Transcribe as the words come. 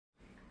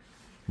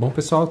Bom,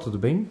 pessoal, tudo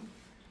bem?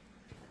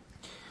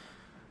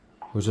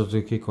 Hoje eu tô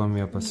aqui com a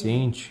minha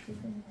paciente.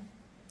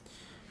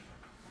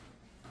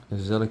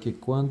 Diz ela que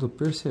quando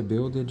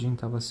percebeu, o dedinho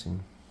tava assim.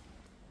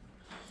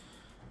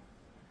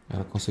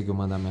 Ela conseguiu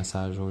mandar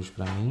mensagem hoje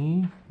pra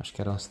mim, acho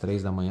que eram as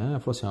 3 da manhã. Ela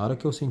falou assim, a hora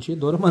que eu senti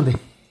dor eu mandei.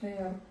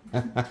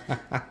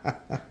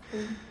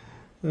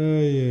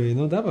 Ai,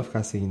 não dá pra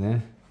ficar assim,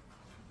 né?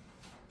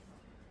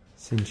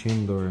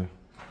 Sentindo dor.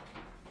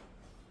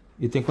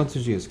 E tem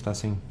quantos dias que tá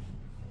assim?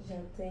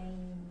 Já tem...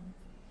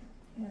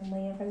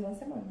 Amanhã faz uma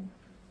semana.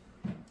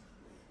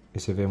 E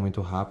você vê muito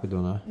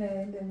rápido, né?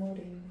 É,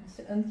 demorei.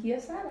 Antes ia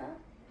sarar.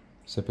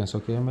 Você pensou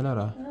que ia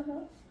melhorar?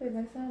 Aham,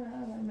 vai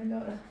sarar, vai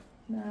melhorar.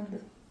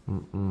 Nada.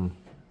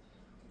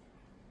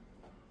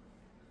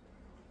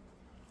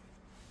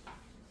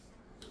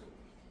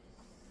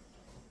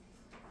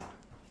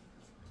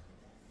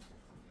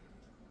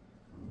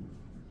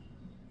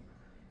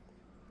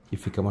 E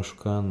fica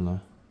machucando,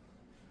 né?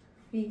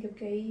 Fica,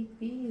 porque aí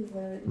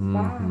pisa,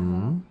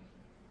 esbarra.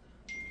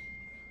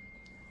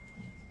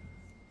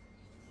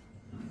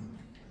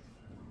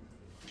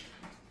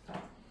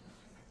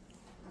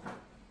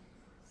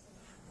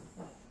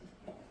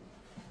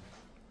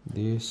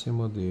 Desse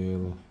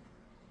modelo.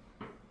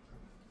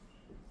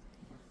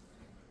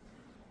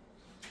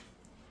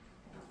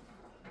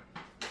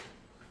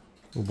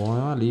 O bom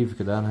é o alívio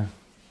que dá, né?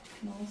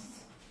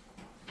 Nossa.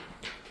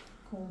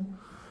 Como?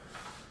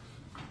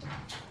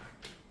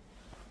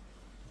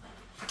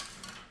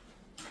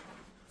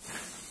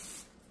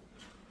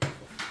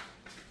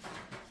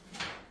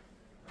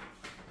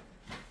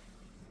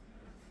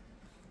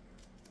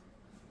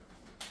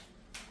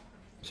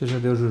 Você já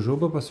deu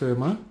jujuba pra sua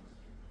irmã?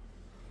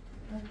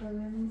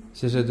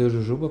 Você já deu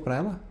jujuba pra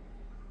ela?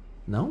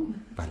 Não?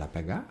 Vai lá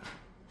pegar?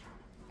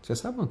 Você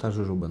sabe onde tá a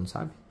jujuba, não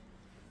sabe?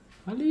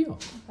 Ali, ó.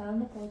 Tá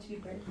no pote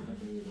aqui perto.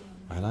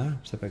 Vai lá, pra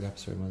você pegar pra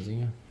sua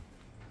irmãzinha.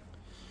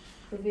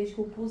 Eu vejo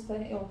que o pulso tá...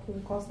 Eu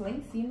encosto lá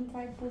em cima e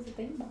trai o pulso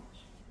até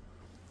embaixo.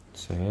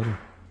 Sério?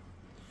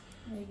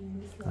 Aí,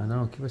 desse Ah, lado.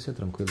 não, aqui vai ser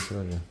tranquilo, você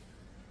vai ver.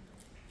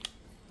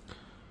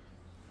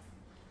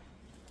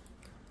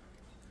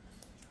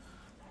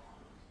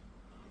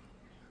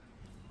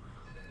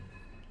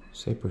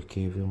 Sei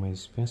porquê, viu?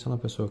 Mas pensa na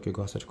pessoa que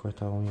gosta de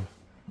cortar a unha.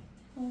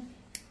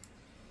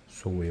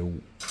 Sou eu.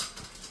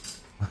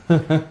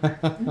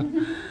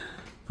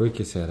 Por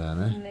que será,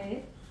 né?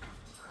 Né?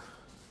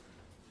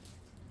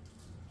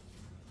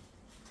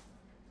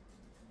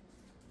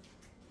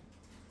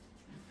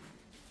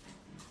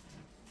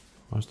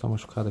 Onde tá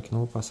machucado aqui, não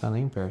vou passar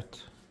nem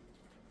perto.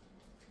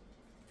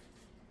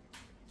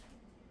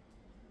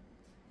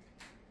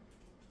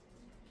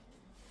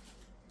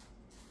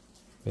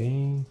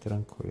 Bem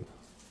tranquilo.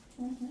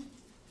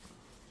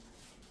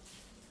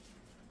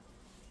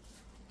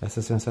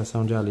 Essa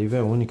sensação de alívio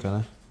é única,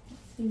 né?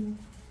 Sim.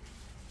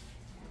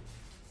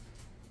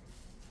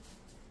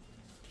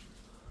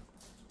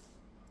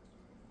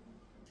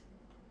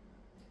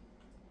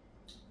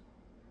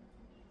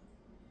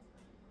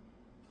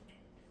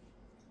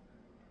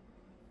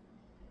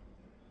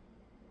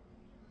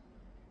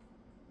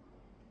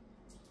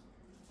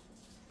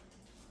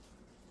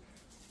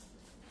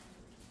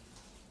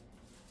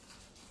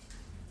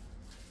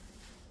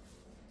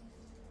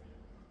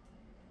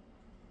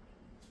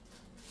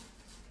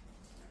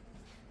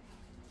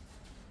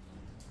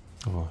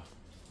 Ó.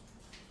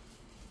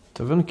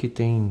 Tá vendo que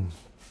tem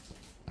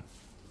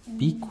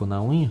pico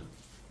na unha?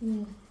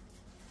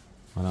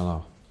 Olha lá,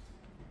 ó.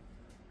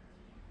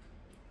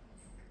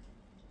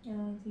 Ah,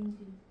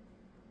 entendi.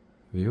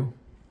 Viu?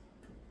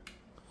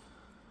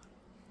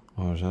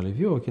 Ó, já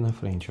aliviou aqui na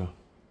frente, ó.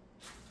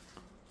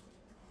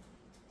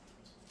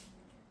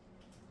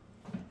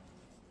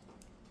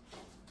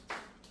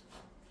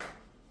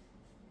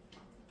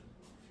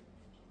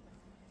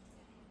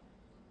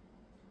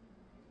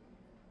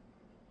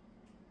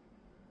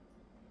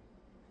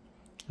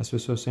 As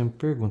pessoas sempre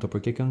perguntam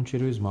por que eu não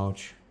tiro o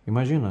esmalte.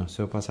 Imagina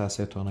se eu passar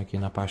acetona aqui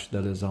na parte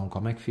da lesão,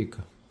 como é que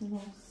fica?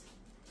 Nossa.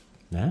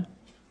 Né?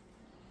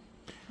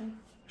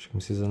 Acho que não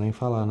precisa nem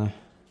falar, né?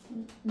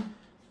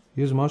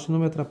 E o esmalte não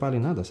me atrapalha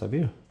em nada,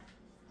 sabia?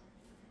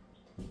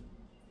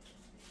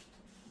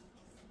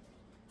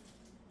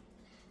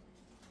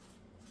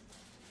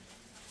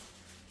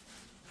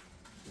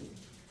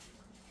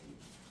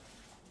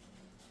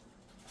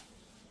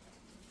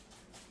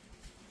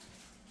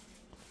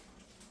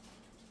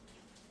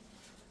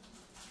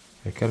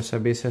 Eu quero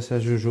saber se essa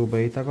jujuba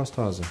aí tá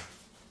gostosa.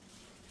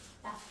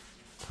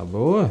 Tá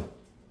boa?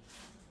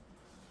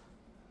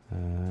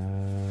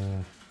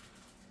 Ah,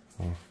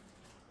 ó.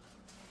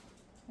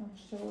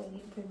 Achou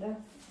aí um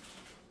pedaço?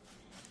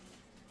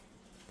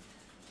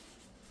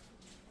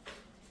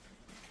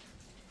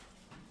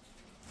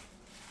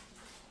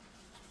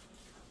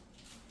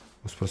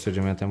 Os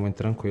procedimentos é muito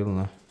tranquilo,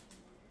 né?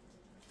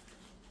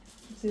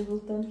 Você viu o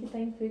tanto que tá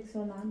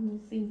infeccionado, não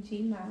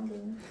senti nada,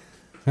 né?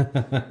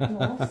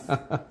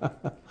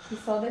 Nossa. E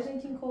só da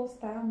gente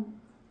encostar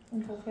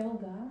em qualquer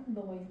lugar,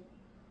 dói.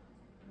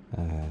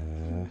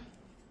 É.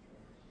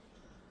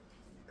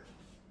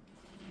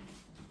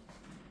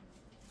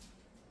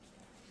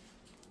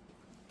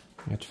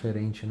 É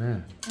diferente,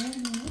 né?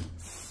 Uhum.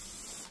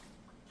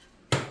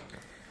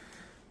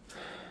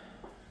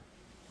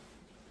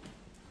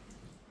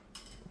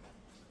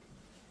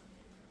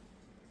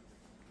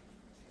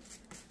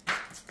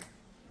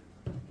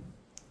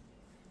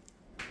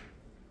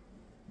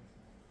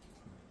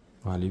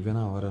 O alívio é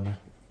na hora, né?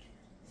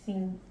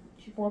 Sim,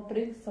 tipo uma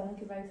pressão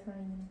que vai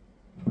saindo.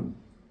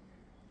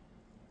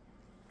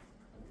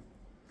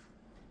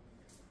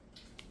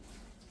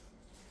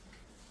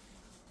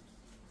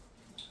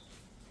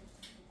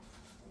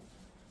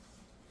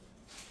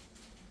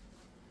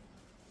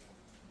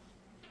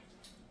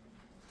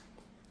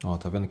 Ó,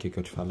 tá vendo o que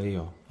eu te falei,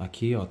 ó?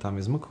 Aqui, ó, tá a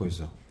mesma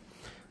coisa,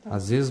 ó.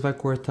 Às vezes vai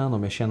cortando,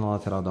 mexendo na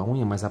lateral da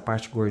unha, mas a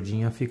parte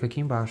gordinha fica aqui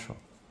embaixo, ó.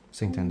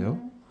 Você entendeu?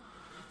 Uhum.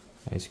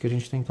 É isso que a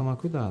gente tem que tomar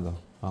cuidado,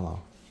 ó. Olha lá, ó.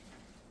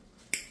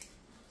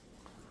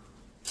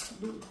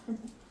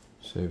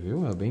 Você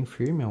viu? É bem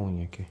firme a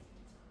unha aqui.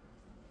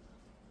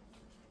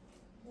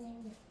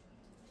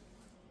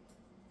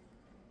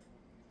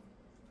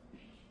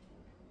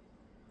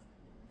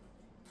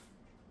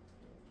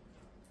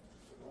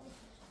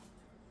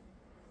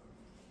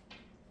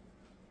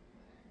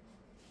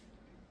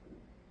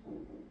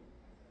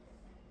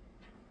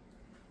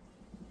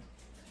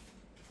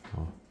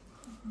 Ó.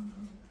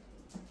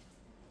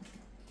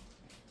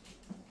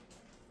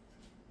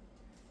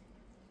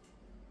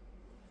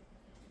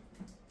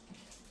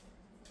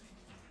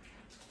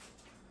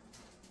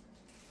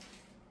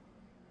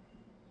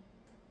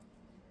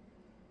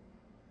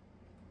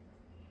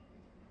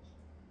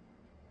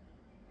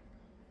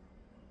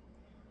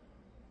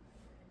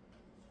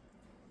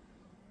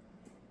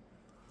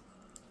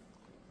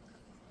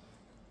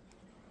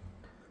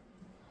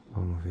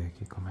 Vamos ver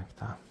aqui como é que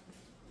tá.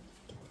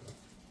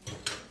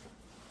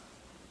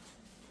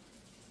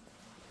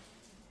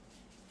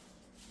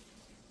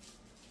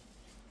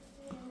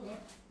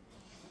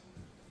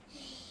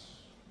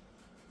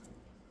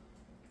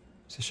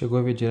 Você chegou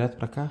a vir direto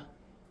pra cá?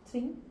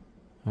 Sim.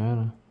 É,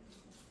 né?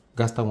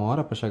 Gasta 1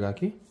 hora pra chegar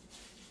aqui?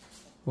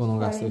 Ou não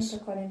gasta isso?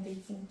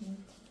 45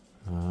 minutos.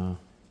 Ah.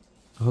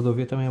 A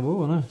rodovia também é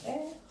boa, né?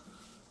 É.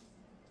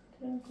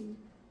 Tranquilo.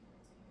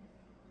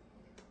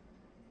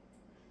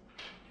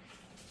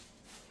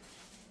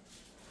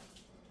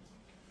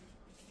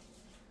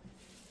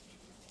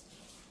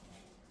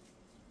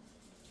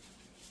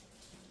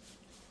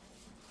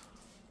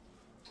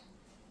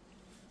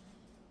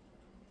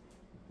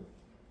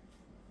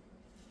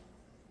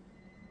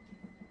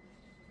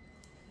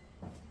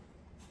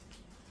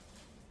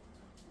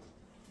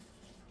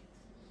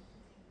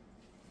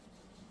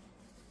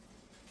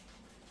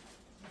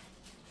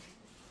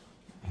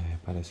 É,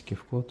 parece que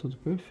ficou tudo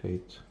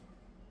perfeito.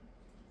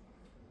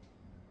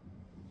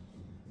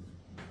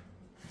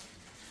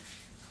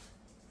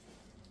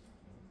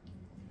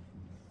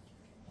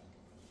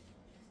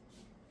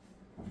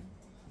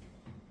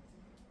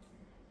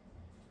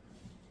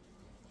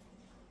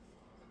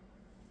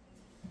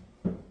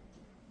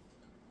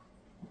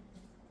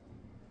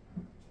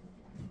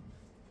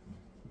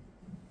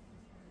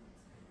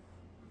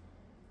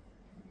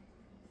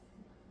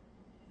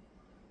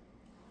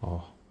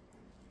 Ó.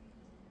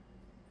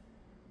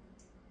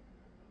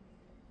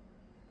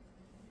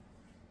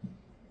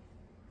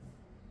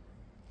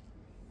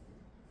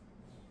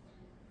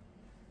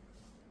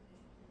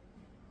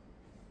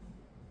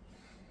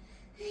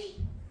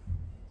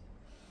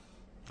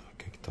 O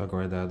que que tá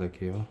guardado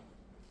aqui, ó?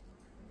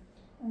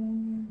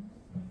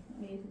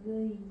 Esse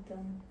daí,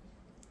 então.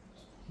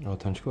 Olha o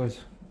tanto de coisa.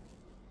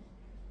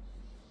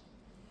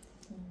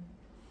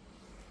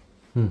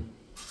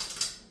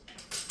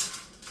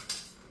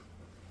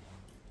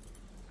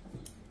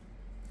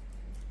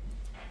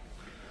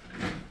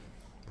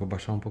 Vou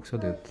baixar um pouco seu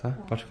dedo, tá?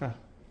 Pode ficar.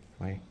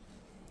 Vai.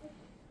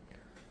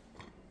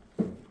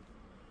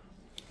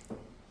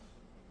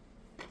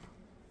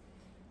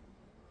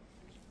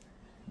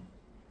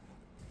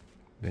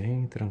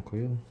 Bem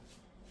tranquilo.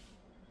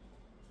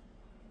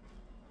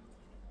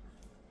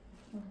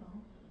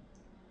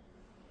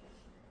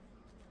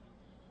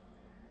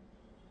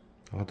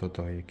 Ó o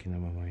dodói aqui na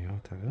mamãe, ó,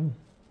 tá vendo?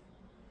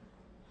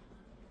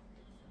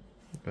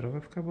 Agora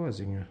vai ficar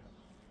boazinha.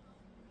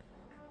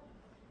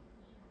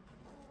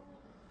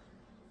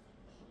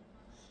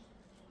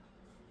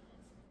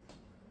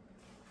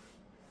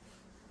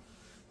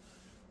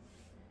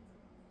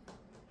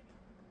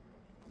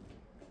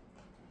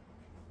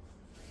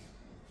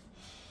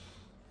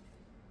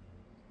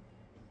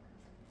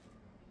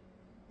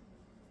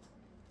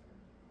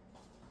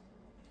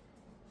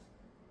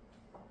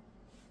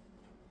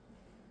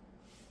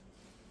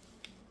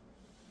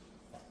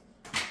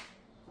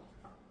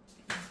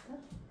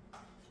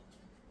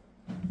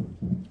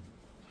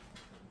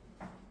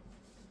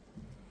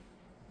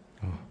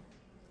 Ó,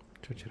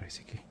 deixa eu tirar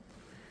esse aqui.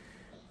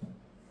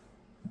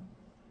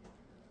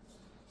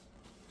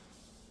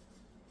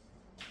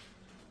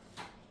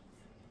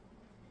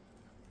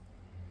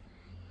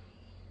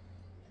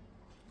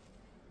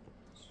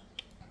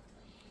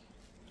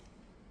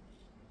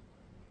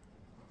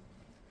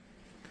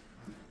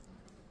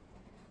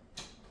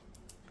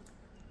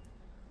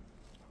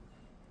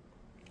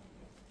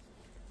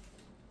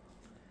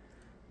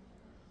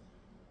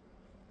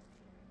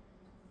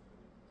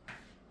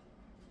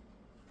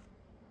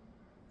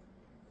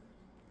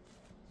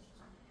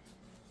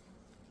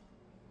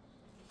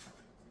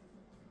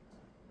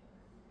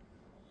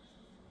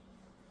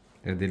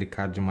 É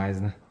delicado demais,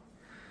 né?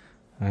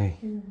 Ai.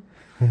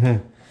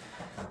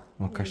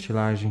 Uma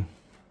cartilagem.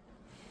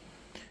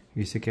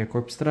 Isso aqui é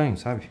corpo estranho,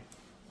 sabe?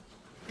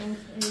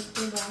 Esse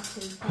pedaço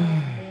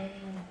aí.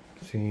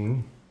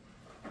 Sim.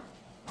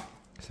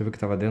 Você viu que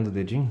tava dentro do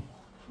dedinho?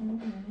 Uhum.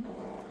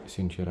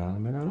 Se tirar, não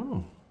melhorou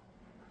não.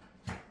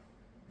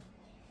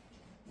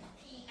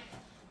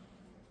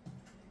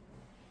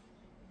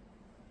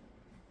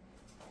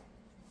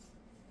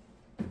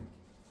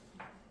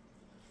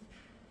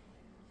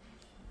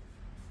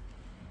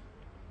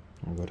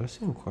 Agora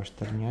sim, o corte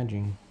tá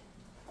alinhadinho.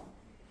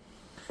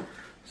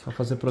 Só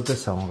fazer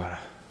proteção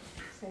agora.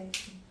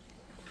 Certo.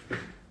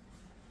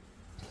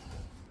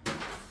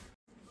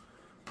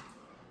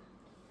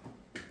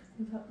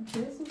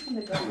 Tira esse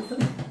negócio.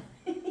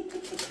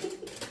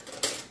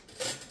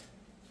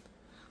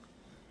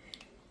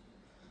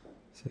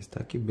 Você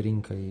está que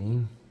brinca aí,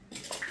 hein?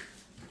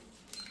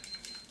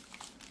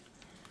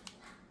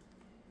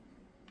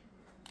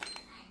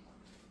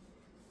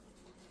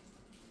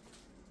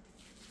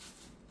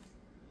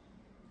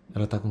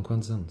 Ela tá com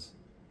quantos anos?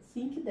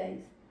 5 e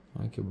 10.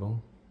 Ai, que bom.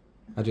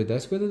 A de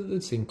 10 cuida da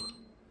de 5.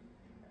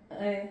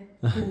 É,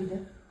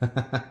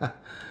 cuida.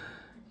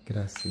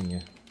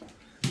 Gracinha.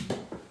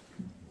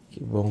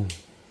 Que bom.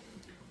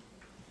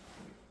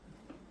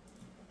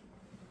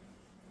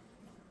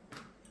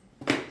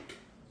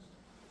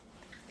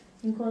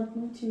 Enquanto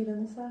não tira,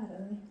 não sara,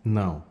 né?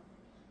 Não.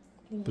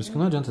 Por isso que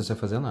não adianta você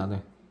fazer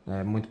nada.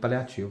 É muito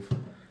paliativo.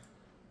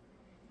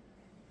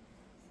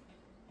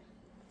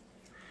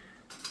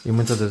 E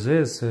muitas das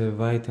vezes você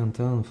vai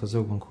tentando fazer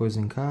alguma coisa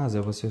em casa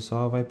e você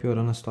só vai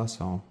piorando a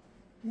situação.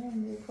 Não,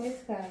 foi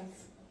esse caso.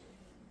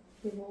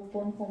 Eu vou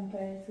pondo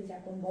compressa de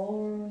água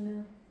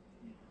morna,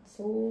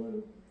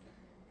 soro,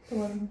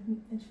 tomando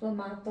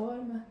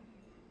anti-inflamatório, mas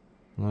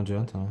Não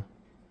adianta, né?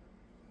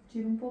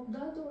 tira um pouco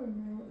da dor,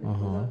 né? Depois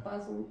Uhum. eu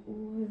passo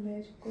o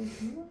remédio que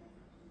continua.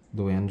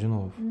 Doendo de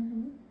novo.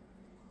 Uhum.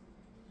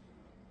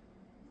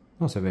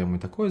 Não, você vê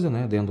muita coisa,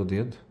 né? Dentro do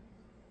dedo.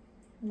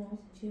 Nossa,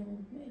 tira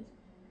muito mesmo.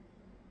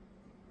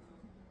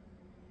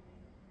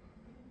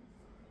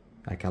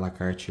 Aquela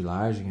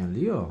cartilagem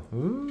ali, ó.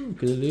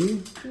 Aquele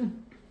ali.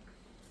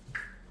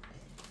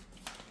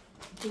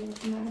 Tem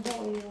que mais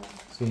dói lá.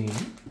 Sim.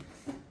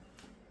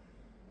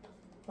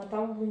 Ela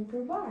tava vindo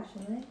por baixo,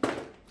 né?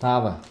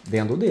 Tava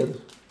dentro do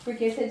dedo.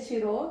 Porque você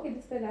tirou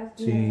aqueles pedaços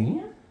de Sim.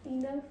 unha,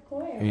 ainda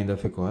ficou ela. Ainda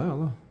ficou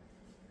ela.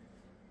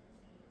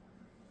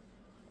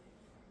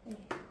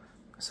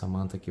 Essa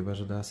manta aqui vai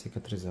ajudar a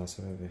cicatrizar,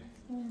 você vai ver.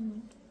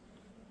 Uhum.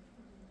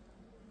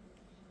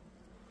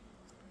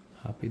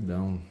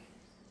 Rapidão.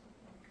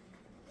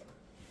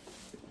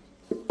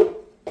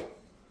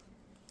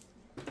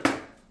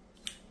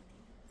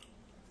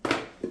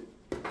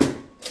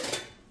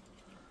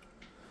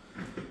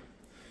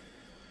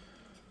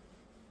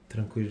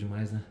 Tranquilo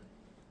demais, né?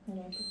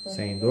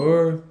 Sem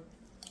dor.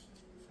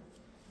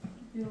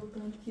 Viu o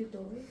tanto que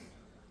dói?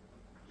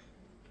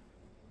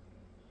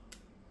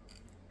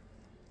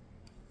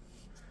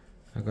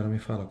 Agora me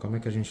fala, como é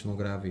que a gente não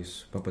grava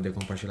isso? Pra poder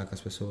compartilhar com as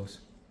pessoas?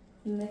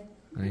 Né?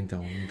 Ah,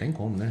 então, não tem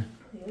como, né?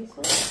 Eu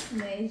sou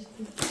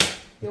médico.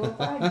 Eu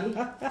apaguei.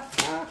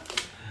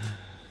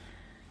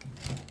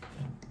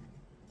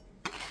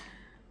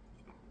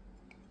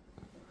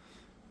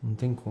 Não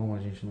tem como a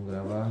gente não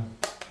gravar.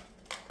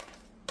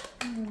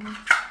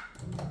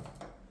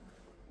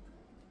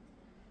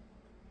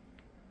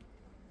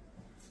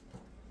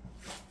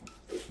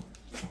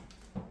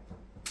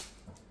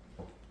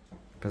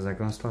 Apesar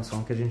que é uma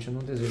situação que a gente não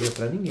deseja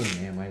pra ninguém,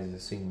 né? Mas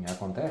assim,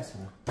 acontece,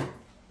 né?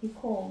 E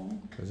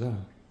como? Pois é.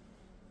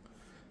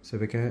 Você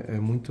vê que é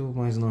muito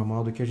mais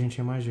normal do que a gente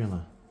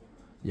imagina.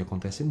 E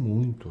acontece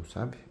muito,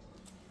 sabe?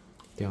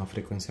 Tem uma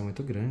frequência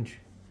muito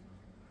grande.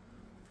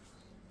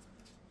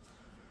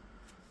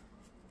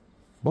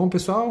 Bom,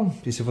 pessoal,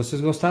 e se vocês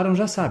gostaram,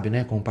 já sabe,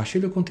 né?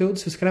 Compartilha o conteúdo,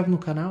 se inscreve no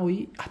canal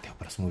e até o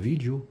próximo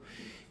vídeo.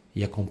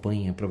 E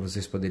acompanha para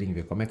vocês poderem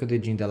ver como é que o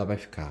dedinho dela vai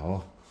ficar,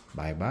 ó.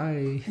 Bye,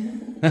 bye.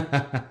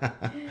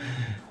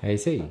 É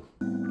isso aí.